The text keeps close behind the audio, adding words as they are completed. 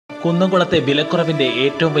കുന്നംകുളത്തെ വിലക്കുറവിന്റെ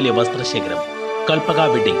ഏറ്റവും വലിയ വസ്ത്രശേഖരം കൽപ്പക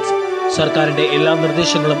വെഡിങ്സ് സർക്കാരിന്റെ എല്ലാ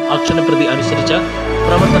നിർദ്ദേശങ്ങളും അക്ഷരപ്രതി അനുസരിച്ച്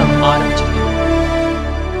പ്രവർത്തനം ആരംഭിച്ചിരിക്കുന്നു.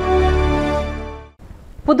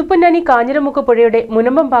 പുതുപ്പൊന്നാനി കാഞ്ഞിരമുക്ക് പുഴയുടെ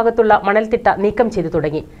മുനമ്പം ഭാഗത്തുള്ള മണൽത്തിട്ട നീക്കം ചെയ്തു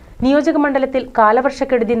തുടങ്ങി. നിയോജക മണ്ഡലത്തിൽ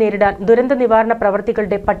കാലവർഷക്കെടുതി നേരിടാൻ ദുരന്ത നിവാരണ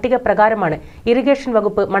പ്രവർത്തികളുടെ പട്ടിക പ്രകാരമാണ് ഇറിഗേഷൻ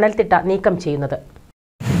വകുപ്പ് മണൽത്തിട്ട നീക്കം ചെയ്യുന്നത്.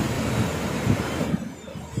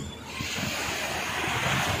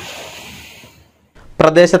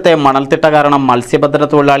 പ്രദേശത്തെ മണൽത്തിട്ട കാരണം മത്സ്യബന്ധന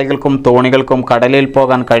തൊഴിലാളികൾക്കും തോണികൾക്കും കടലിൽ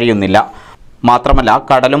പോകാൻ കഴിയുന്നില്ല. മാത്രമല്ല,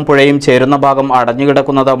 കടലും പുഴയും ചേരുന്ന ഭാഗം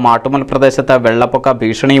അടഞ്ഞുകിടക്കുന്നത് മാട്ടുമൽ പ്രദേശത്ത് വെള്ളപ്പൊക്ക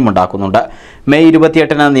ഭീഷണിയും ഉണ്ടാക്കുന്നുണ്ട്. മെയ്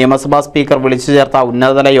 28-ന് നിയമസഭാ സ്പീക്കർ വിളിച്ചു ചേർത്ത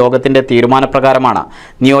ഉന്നതതല യോഗത്തിന്റെ തീരുമാനപ്രകാരമാണ്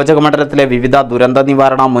നിയോജകമണ്ഡലത്തിലെ വിവിധ ദുരന്ത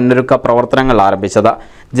നിവാരണ മുന്നൊരുക്ക പ്രവർത്തനങ്ങൾ ആരംഭിച്ചത്.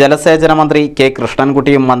 ജലസേചന മന്ത്രി കെ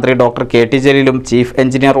കൃഷ്ണൻകുട്ടിയും മന്ത്രി doctor K T ജലീലും chief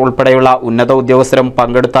engineer ഉൾപ്പെടെയുള്ള ഉന്നത ഉദ്യോഗസ്ഥരും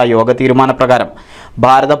പങ്കെടുത്ത യോഗ തീരുമാനപ്രകാരം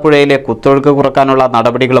ഭാരതപ്പുഴയിലെ കുത്തൊഴുക്ക് കുറക്കാനുള്ള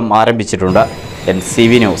നടപടികളും ആരംഭിച്ചിട്ടുണ്ട്.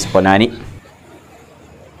 NCV news Ponnani.